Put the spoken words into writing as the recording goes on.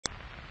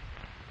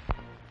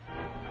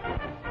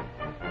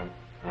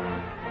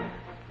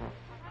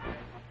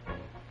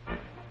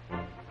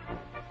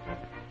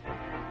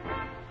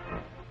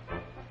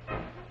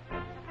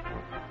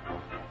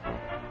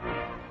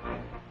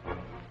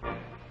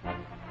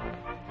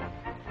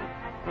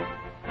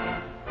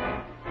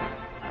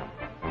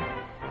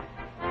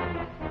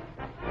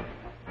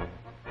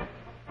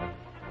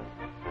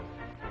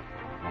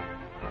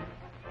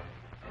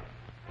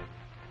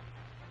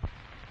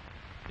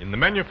In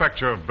the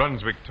manufacture of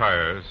Brunswick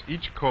tires,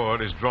 each cord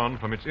is drawn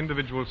from its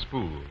individual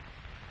spool.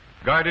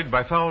 Guided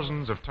by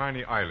thousands of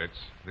tiny eyelets,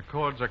 the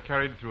cords are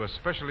carried through a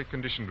specially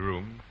conditioned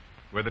room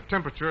where the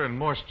temperature and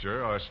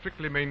moisture are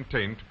strictly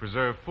maintained to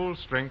preserve full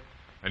strength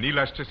and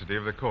elasticity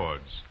of the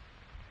cords.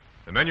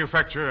 The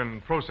manufacture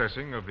and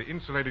processing of the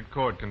insulated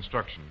cord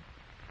construction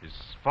is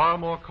far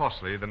more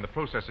costly than the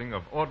processing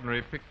of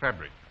ordinary pick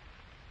fabric.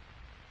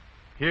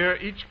 Here,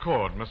 each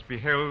cord must be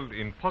held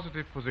in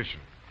positive position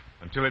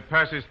until it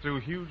passes through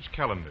huge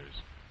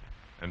calendars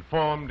and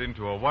formed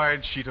into a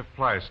wide sheet of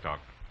ply stock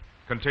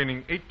containing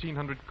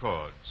 1,800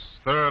 cords,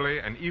 thoroughly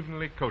and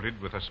evenly coated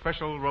with a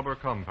special rubber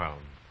compound.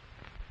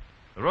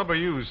 The rubber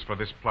used for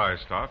this ply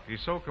stock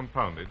is so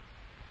compounded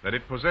that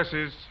it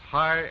possesses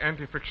high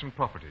anti-friction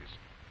properties,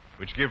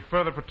 which give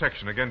further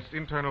protection against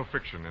internal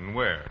friction and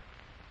wear.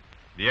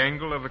 The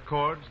angle of the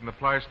cords in the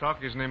ply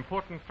stock is an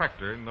important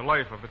factor in the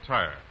life of the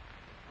tire,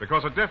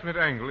 because a definite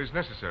angle is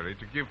necessary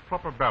to give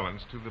proper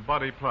balance to the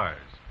body plies.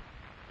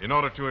 In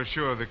order to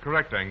assure the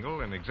correct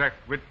angle and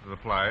exact width of the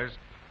plies,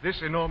 this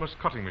enormous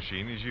cutting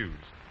machine is used.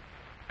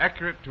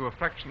 Accurate to a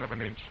fraction of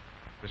an inch,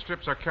 the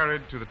strips are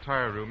carried to the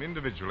tire room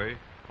individually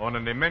on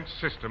an immense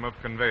system of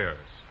conveyors.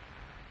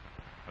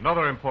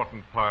 Another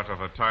important part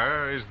of a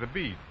tire is the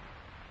bead.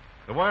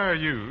 The wire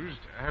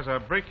used has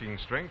a breaking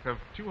strength of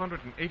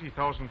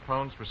 280,000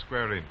 pounds per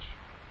square inch.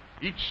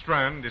 Each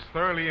strand is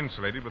thoroughly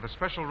insulated with a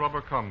special rubber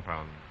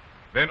compound,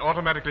 then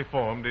automatically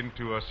formed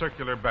into a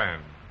circular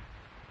band.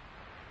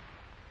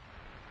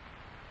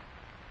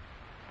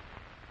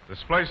 The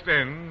spliced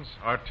ends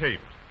are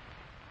taped,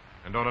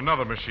 and on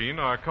another machine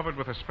are covered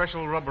with a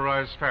special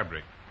rubberized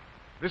fabric.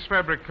 This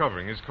fabric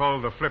covering is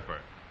called the flipper.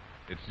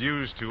 It's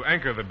used to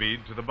anchor the bead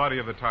to the body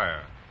of the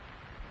tire.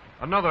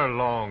 Another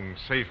long,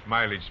 safe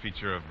mileage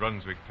feature of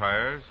Brunswick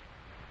tires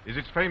is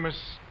its famous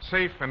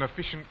safe and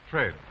efficient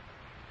tread.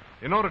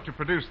 In order to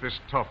produce this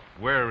tough,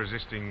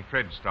 wear-resisting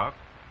tread stock,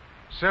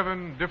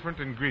 7 different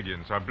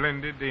ingredients are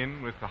blended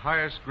in with the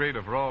highest grade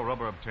of raw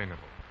rubber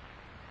obtainable.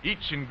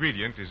 Each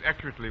ingredient is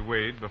accurately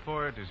weighed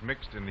before it is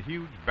mixed in the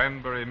huge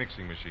Banbury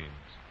mixing machines.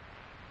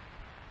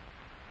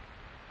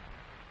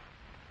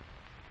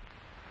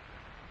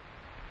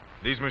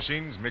 These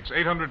machines mix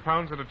 800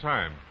 pounds at a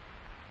time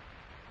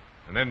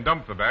and then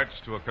dump the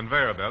batch to a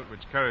conveyor belt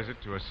which carries it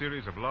to a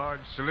series of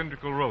large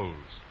cylindrical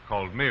rolls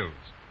called mills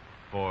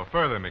for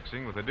further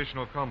mixing with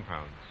additional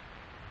compounds.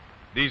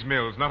 These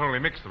mills not only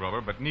mix the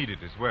rubber but knead it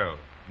as well,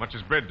 much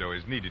as bread dough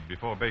is kneaded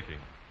before baking.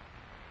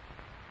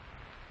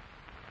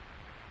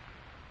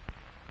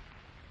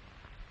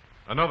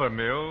 Another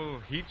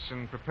mill heats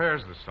and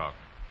prepares the stock,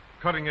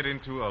 cutting it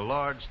into a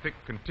large, thick,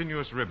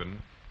 continuous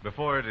ribbon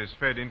before it is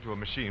fed into a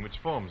machine which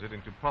forms it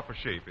into proper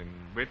shape in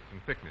width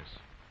and thickness.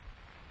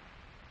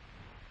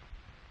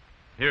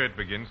 Here it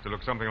begins to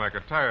look something like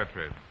a tire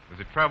tread as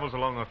it travels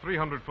along a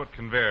 300-foot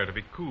conveyor to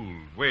be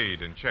cooled,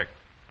 weighed, and checked.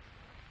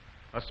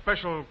 A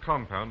special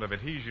compound of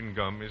adhesion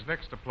gum is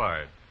next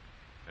applied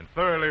and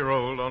thoroughly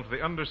rolled onto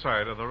the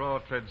underside of the raw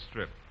tread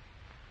strip.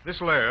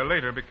 This layer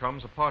later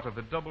becomes a part of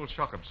the double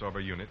shock absorber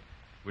unit,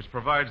 which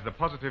provides the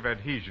positive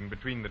adhesion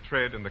between the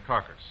tread and the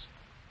carcass.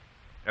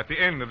 At the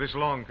end of this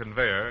long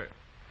conveyor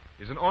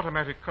is an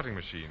automatic cutting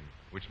machine,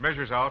 which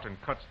measures out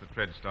and cuts the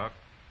tread stock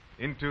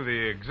into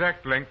the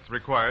exact length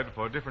required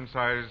for different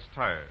sized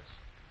tires.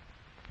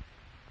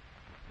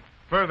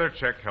 Further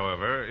check,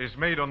 however, is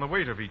made on the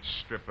weight of each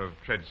strip of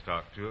tread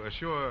stock to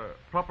assure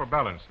proper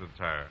balance to the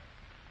tire.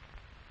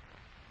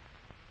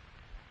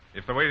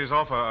 If the weight is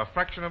off a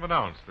fraction of an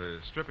ounce, the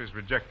strip is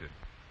rejected.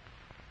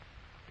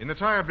 In the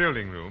tire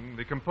building room,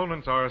 the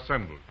components are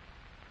assembled.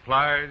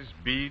 Plies,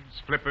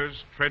 beads,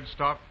 flippers, tread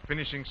stock,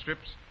 finishing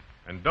strips,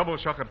 and double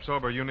shock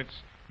absorber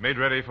units made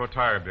ready for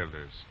tire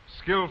builders.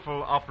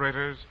 Skillful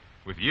operators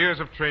with years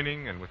of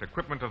training and with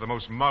equipment of the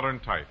most modern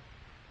type.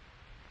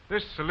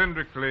 This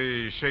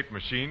cylindrically shaped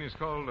machine is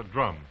called a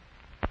drum.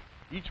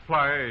 Each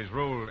ply is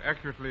rolled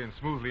accurately and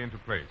smoothly into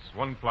place,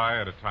 one ply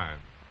at a time.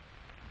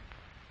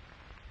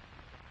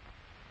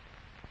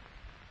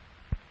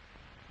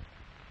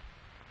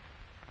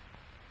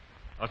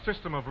 A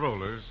system of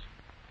rollers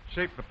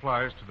shape the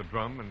plies to the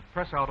drum and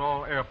press out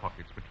all air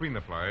pockets between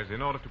the plies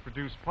in order to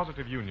produce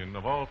positive union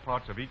of all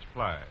parts of each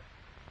ply.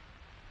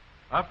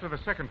 After the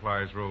second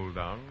ply is rolled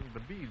down,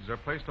 the beads are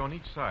placed on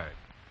each side.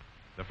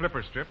 The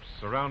flipper strips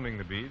surrounding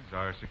the beads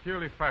are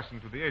securely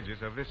fastened to the edges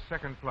of this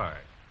second ply,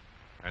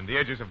 and the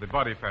edges of the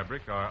body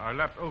fabric are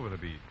lapped over the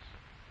beads,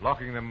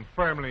 locking them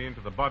firmly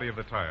into the body of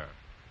the tire.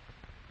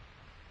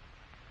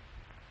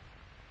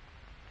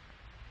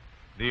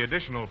 The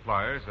additional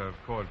plies of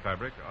cord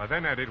fabric are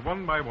then added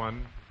one by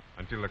one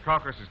until the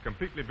carcass is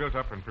completely built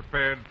up and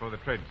prepared for the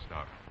tread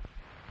stock.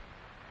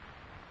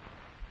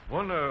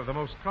 One of the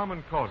most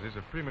common causes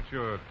of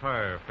premature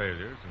tire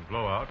failures and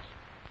blowouts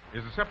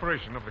is the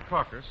separation of the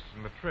carcass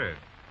and the tread.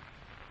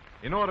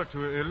 In order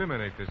to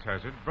eliminate this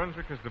hazard,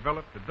 Brunswick has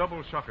developed the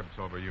double shock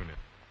absorber unit.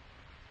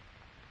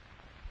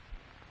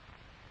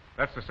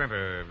 That's the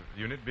center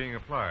unit being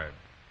applied.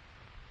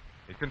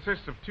 It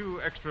consists of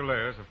 2 extra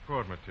layers of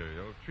cord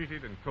material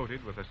treated and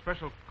coated with a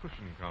special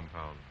cushion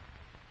compound,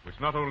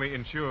 which not only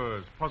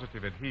ensures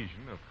positive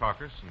adhesion of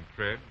carcass and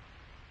tread,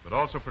 but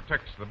also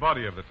protects the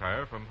body of the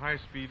tire from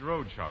high-speed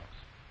road shocks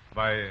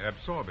by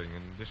absorbing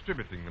and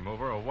distributing them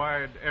over a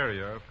wide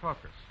area of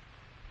carcass.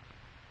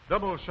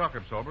 Double shock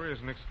absorber is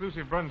an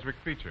exclusive Brunswick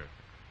feature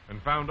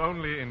and found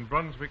only in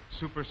Brunswick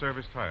Super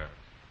Service tires.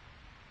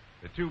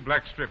 The 2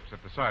 black strips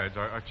at the sides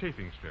are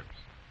chafing strips.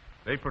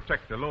 They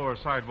protect the lower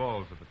side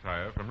walls of the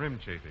tire from rim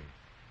chafing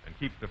and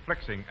keep the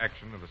flexing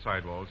action of the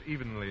sidewalls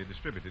evenly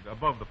distributed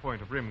above the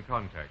point of rim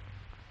contact.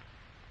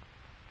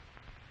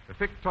 The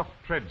thick, tough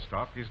tread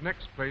stock is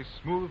next placed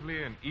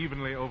smoothly and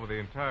evenly over the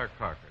entire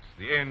carcass,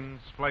 the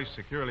ends spliced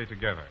securely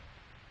together.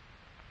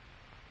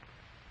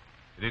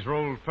 It is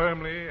rolled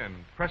firmly and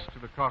pressed to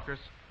the carcass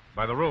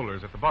by the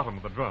rollers at the bottom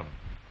of the drum.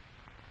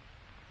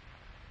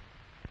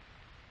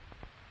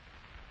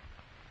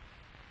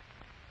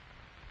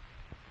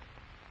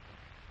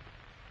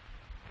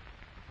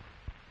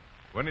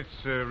 When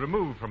it's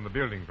removed from the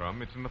building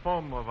drum, it's in the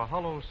form of a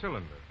hollow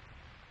cylinder.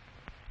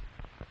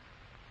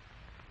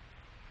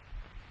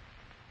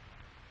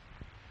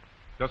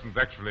 Doesn't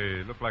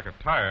actually look like a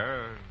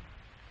tire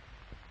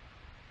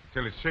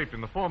until it's shaped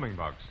in the forming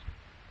box.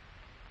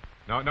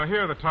 Now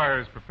here the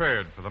tire is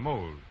prepared for the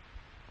mold.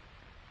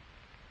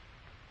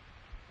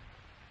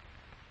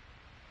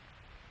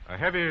 A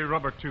heavy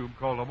rubber tube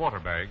called a water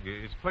bag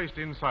is placed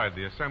inside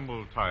the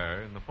assembled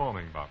tire in the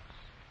forming box.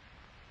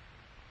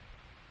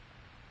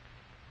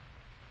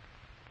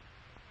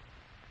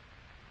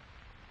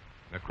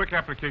 A quick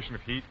application of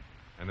heat,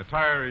 and the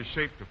tire is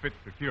shaped to fit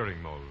the curing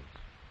molds.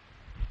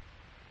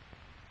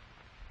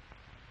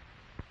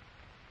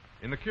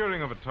 In the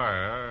curing of a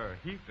tire,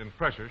 heat and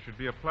pressure should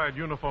be applied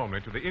uniformly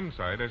to the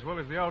inside as well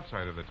as the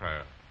outside of the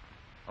tire.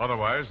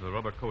 Otherwise, the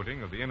rubber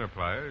coating of the inner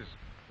plies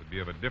would be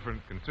of a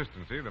different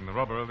consistency than the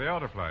rubber of the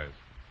outer plies.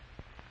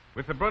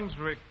 With the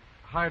Brunswick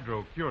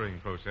hydro curing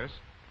process,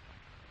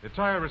 the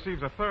tire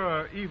receives a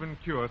thorough, even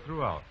cure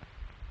throughout.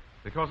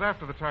 Because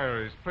after the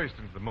tire is placed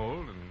into the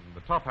mold and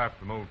the top half of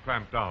the mold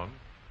clamped down,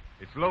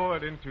 it's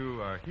lowered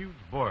into a huge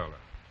boiler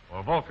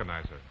or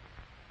vulcanizer,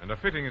 and a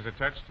fitting is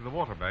attached to the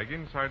water bag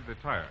inside the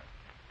tire.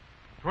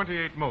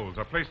 28 molds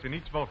are placed in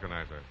each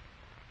vulcanizer,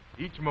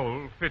 each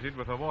mold fitted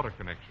with a water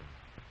connection.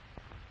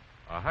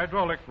 A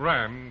hydraulic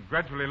ram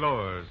gradually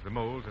lowers the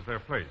molds as they're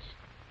placed.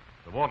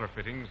 The water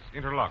fittings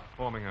interlock,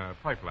 forming a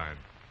pipeline.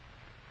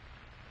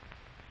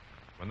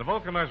 When the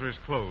vulcanizer is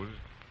closed,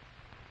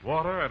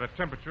 water at a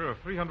temperature of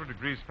 300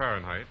 degrees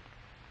Fahrenheit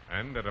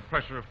and at a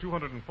pressure of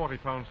 240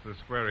 pounds to the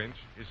square inch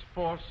is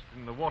forced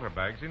in the water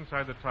bags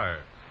inside the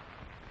tires.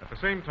 At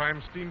the same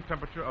time, steam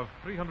temperature of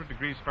 300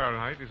 degrees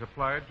Fahrenheit is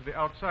applied to the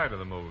outside of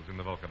the molds in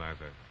the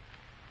vulcanizer.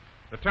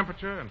 The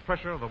temperature and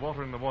pressure of the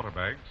water in the water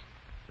bags,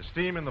 the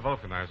steam in the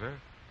vulcanizer,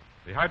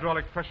 the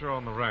hydraulic pressure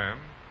on the ram,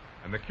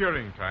 and the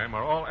curing time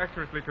are all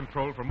accurately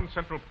controlled from one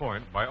central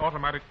point by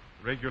automatic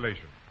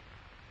regulation.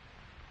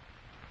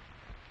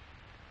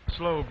 The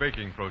slow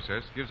baking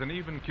process gives an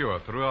even cure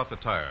throughout the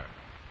tire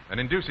and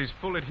induces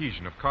full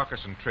adhesion of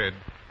carcass and tread,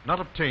 not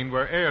obtained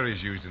where air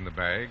is used in the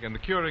bag, and the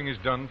curing is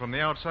done from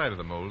the outside of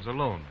the molds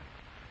alone.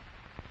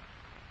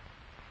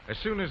 As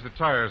soon as the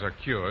tires are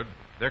cured,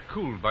 they're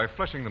cooled by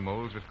flushing the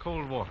molds with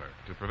cold water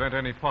to prevent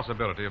any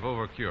possibility of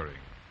over-curing.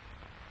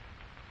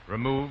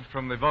 Removed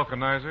from the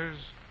vulcanizers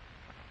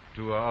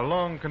to a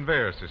long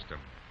conveyor system.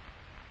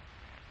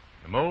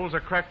 The molds are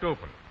cracked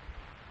open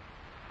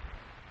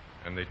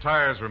and the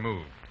tires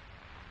removed.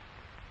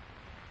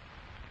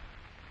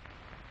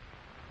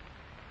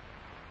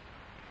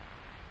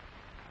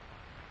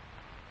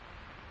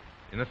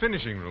 In the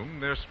finishing room,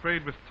 they're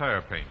sprayed with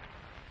tire paint,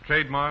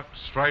 trademarked,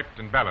 striped,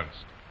 and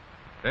balanced,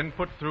 then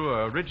put through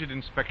a rigid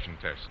inspection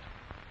test.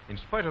 In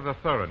spite of the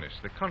thoroughness,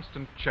 the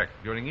constant check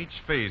during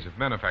each phase of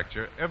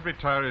manufacture, every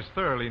tire is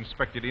thoroughly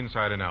inspected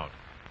inside and out.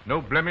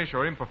 No blemish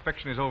or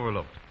imperfection is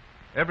overlooked.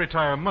 Every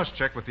tire must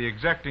check with the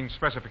exacting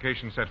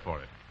specifications set for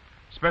it.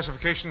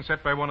 Specifications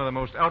set by one of the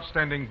most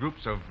outstanding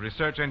groups of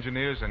research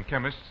engineers and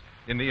chemists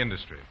in the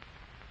industry.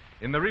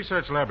 In the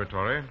research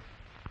laboratory,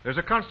 there's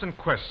a constant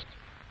quest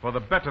for the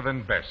better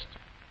than best.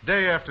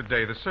 Day after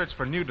day, the search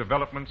for new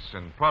developments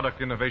and product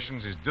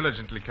innovations is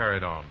diligently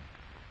carried on.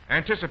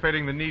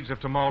 Anticipating the needs of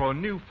tomorrow,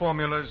 new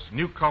formulas,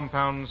 new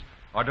compounds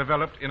are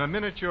developed in a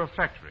miniature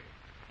factory.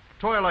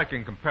 Toy-like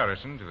in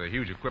comparison to the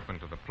huge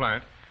equipment of the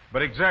plant,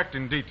 but exact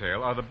in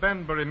detail are the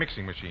Banbury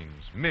mixing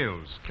machines,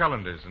 mills,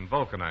 calendars, and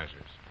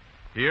vulcanizers.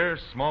 Here,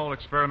 small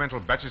experimental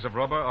batches of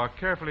rubber are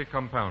carefully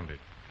compounded,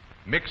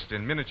 mixed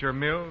in miniature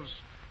mills,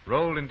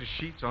 rolled into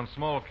sheets on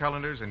small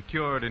calendars, and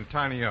cured in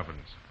tiny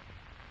ovens.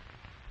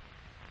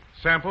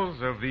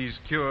 Samples of these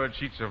cured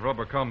sheets of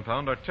rubber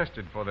compound are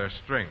tested for their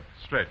strength,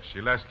 stretch,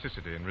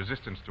 elasticity, and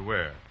resistance to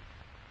wear.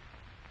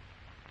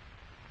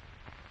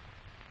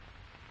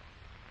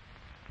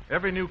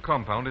 Every new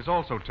compound is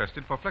also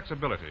tested for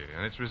flexibility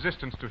and its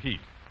resistance to heat,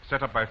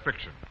 set up by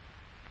friction.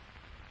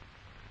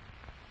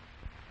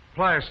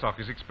 Ply stock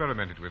is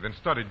experimented with and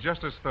studied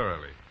just as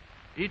thoroughly.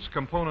 Each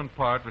component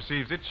part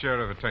receives its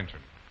share of attention.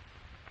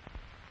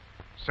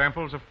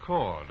 Samples of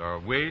cord are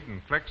weighed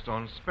and flexed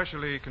on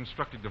specially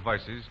constructed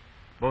devices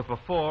both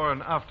before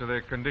and after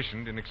they're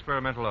conditioned in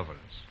experimental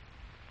ovens.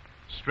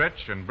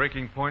 Stretch and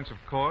breaking points of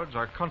cords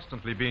are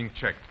constantly being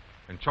checked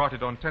and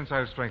charted on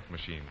tensile strength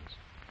machines.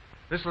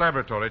 This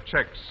laboratory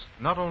checks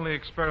not only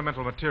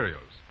experimental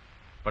materials,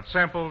 but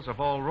samples of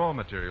all raw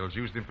materials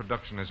used in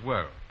production as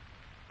well.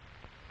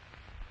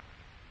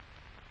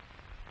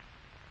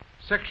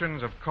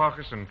 Sections of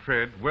carcass and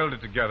tread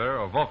welded together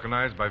or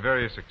vulcanized by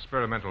various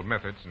experimental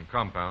methods and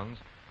compounds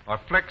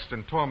are flexed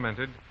and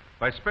tormented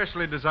by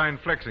specially designed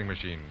flexing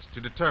machines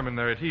to determine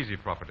their adhesive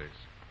properties.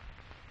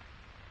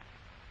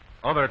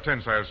 Other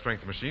tensile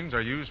strength machines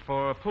are used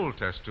for a pull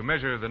test to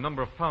measure the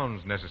number of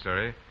pounds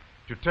necessary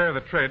to tear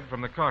the tread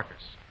from the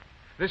carcass.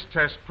 This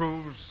test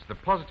proves the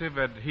positive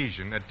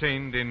adhesion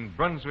attained in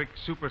Brunswick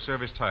Super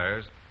Service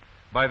tires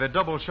by the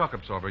double shock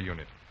absorber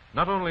unit,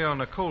 not only on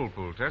a cold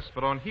pull test,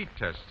 but on heat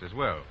tests as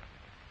well.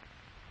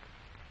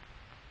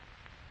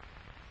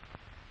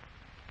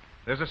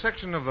 There's a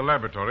section of the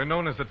laboratory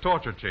known as the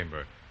torture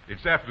chamber.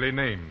 It's aptly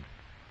named,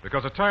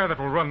 because a tire that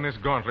will run this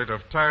gauntlet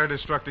of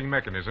tire-destructing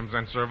mechanisms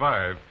and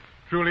survive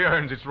truly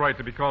earns its right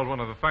to be called one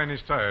of the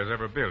finest tires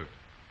ever built.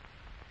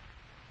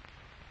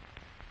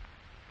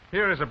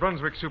 Here is a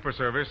Brunswick Super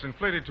Service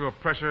inflated to a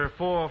pressure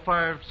 4,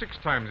 5, 6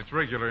 times its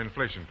regular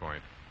inflation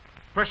point.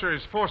 Pressure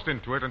is forced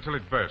into it until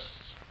it bursts.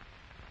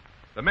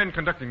 The men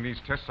conducting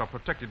these tests are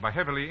protected by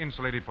heavily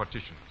insulated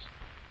partitions.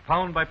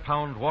 Pound by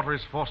pound, water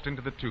is forced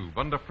into the tube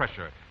under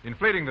pressure,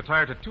 inflating the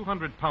tire to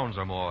 200 pounds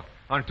or more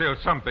until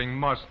something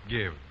must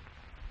give.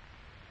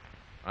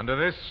 Under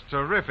this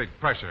terrific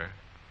pressure,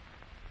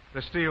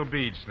 the steel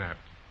bead snapped,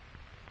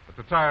 but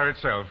the tire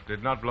itself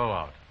did not blow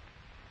out.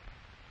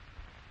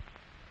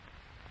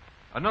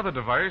 Another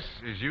device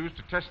is used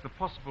to test the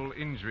possible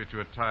injury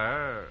to a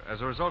tire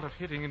as a result of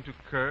hitting into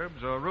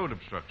curbs or road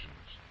obstructions.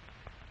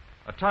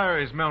 A tire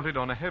is mounted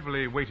on a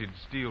heavily weighted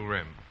steel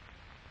rim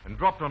and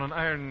dropped on an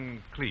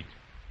iron cleat.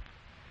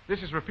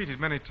 This is repeated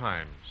many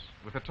times,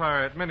 with the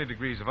tire at many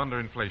degrees of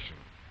underinflation,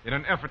 in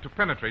an effort to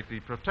penetrate the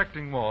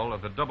protecting wall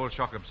of the double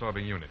shock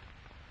absorbing unit.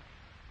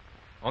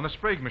 On the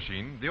Sprague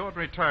machine, the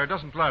ordinary tire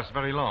doesn't last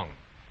very long,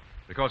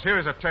 because here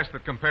is a test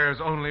that compares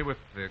only with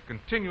the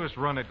continuous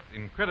run at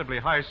incredibly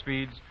high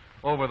speeds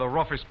over the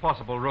roughest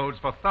possible roads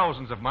for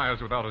thousands of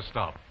miles without a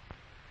stop.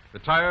 The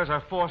tires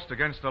are forced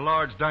against a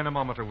large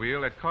dynamometer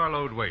wheel at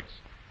carload weights.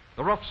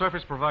 The rough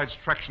surface provides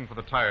traction for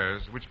the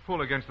tires, which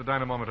pull against the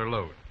dynamometer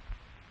load.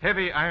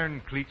 Heavy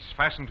iron cleats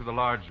fastened to the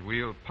large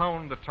wheel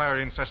pound the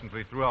tire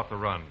incessantly throughout the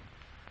run.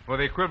 For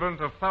the equivalent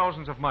of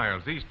thousands of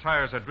miles, these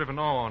tires are driven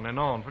on and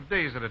on for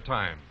days at a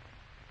time.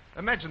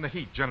 Imagine the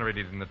heat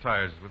generated in the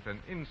tires with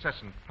an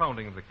incessant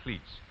pounding of the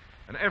cleats,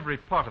 and every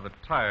part of the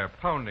tire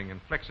pounding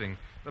and flexing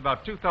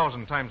about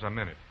 2,000 times a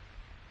minute.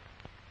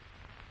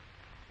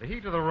 The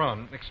heat of the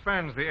run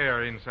expands the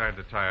air inside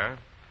the tire,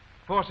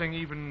 forcing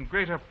even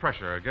greater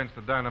pressure against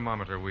the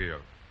dynamometer wheel.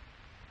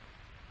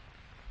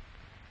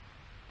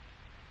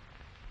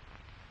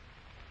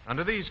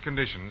 Under these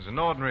conditions, an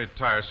ordinary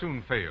tire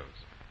soon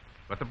fails,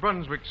 but the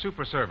Brunswick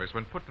Super Service,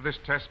 when put to this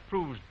test,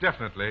 proves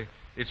definitely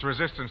its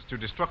resistance to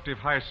destructive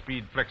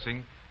high-speed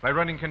flexing by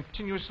running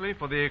continuously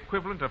for the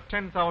equivalent of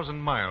 10,000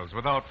 miles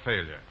without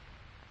failure.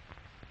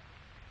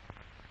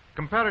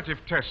 Comparative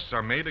tests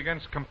are made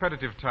against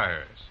competitive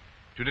tires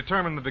to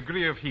determine the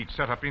degree of heat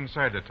set up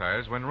inside the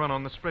tires when run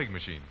on the Sprague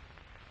machine.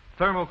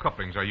 Thermal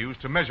couplings are used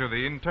to measure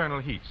the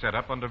internal heat set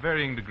up under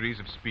varying degrees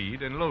of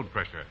speed and load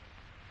pressure.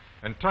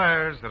 And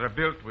tires that are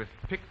built with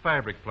pick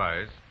fabric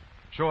plies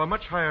show a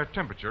much higher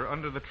temperature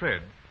under the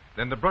tread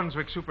than the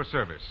Brunswick Super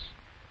Service,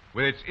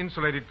 with its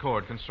insulated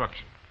cord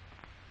construction.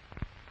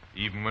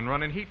 Even when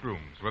run in heat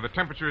rooms, where the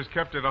temperature is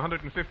kept at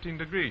 115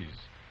 degrees,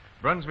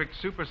 Brunswick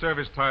Super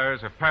Service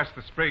tires have passed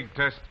the Sprague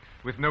test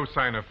with no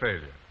sign of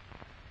failure.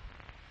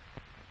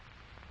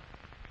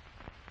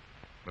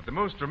 But the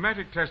most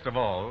dramatic test of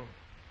all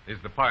is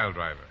the pile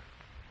driver.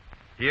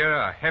 Here,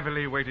 a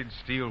heavily weighted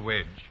steel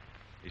wedge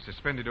is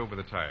suspended over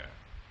the tire.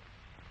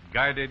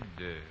 Guided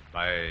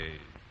by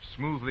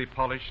smoothly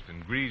polished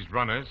and greased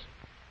runners,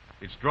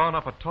 it's drawn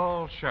up a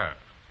tall shaft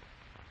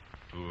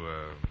to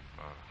a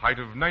height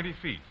of 90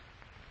 feet.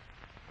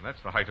 And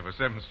that's the height of a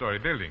 7-story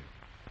building.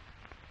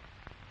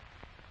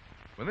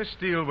 When this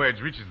steel wedge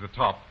reaches the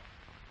top,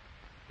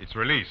 it's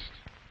released.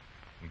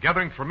 And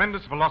gathering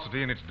tremendous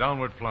velocity in its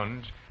downward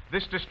plunge,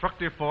 this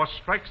destructive force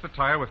strikes the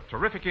tire with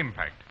terrific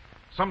impact,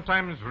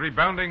 sometimes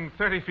rebounding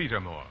 30 feet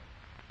or more.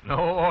 No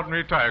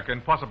ordinary tire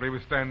can possibly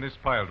withstand this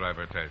pile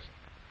driver test.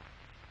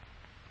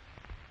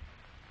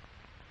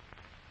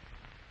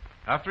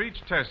 After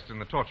each test in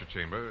the torture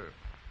chamber,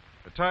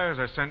 the tires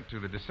are sent to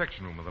the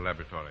dissection room of the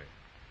laboratory.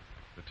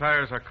 The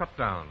tires are cut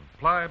down,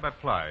 ply by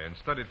ply, and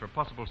studied for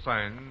possible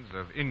signs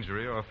of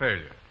injury or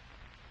failure.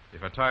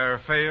 If a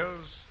tire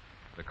fails,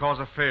 the cause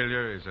of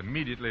failure is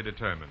immediately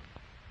determined.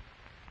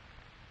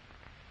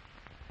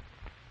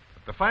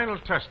 But the final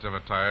test of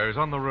a tire is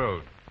on the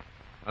road.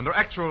 Under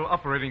actual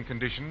operating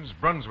conditions,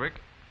 Brunswick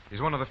is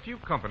one of the few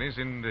companies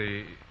in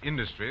the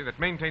industry that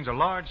maintains a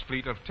large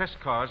fleet of test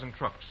cars and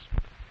trucks.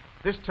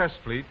 This test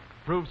fleet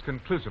proves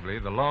conclusively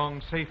the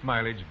long, safe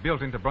mileage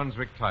built into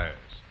Brunswick tires.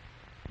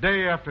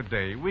 Day after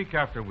day, week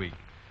after week,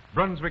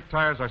 Brunswick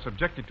tires are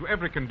subjected to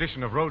every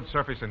condition of road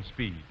surface and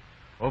speed.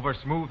 Over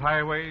smooth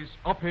highways,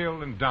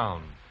 uphill and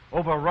down,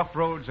 over rough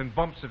roads and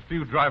bumps that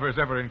few drivers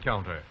ever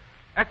encounter.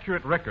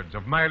 Accurate records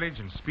of mileage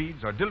and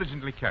speeds are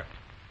diligently kept.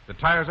 The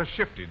tires are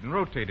shifted and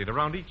rotated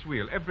around each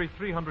wheel every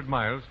 300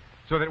 miles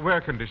so that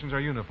wear conditions are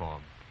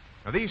uniform.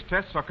 Now, these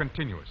tests are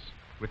continuous,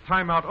 with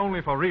time out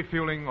only for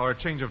refueling or a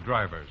change of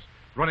drivers,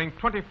 running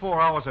 24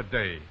 hours a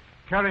day,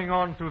 carrying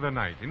on through the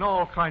night in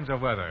all kinds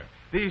of weather.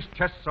 These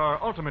tests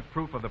are ultimate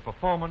proof of the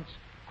performance,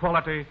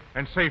 quality,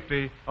 and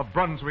safety of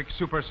Brunswick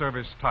Super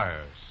Service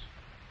tires.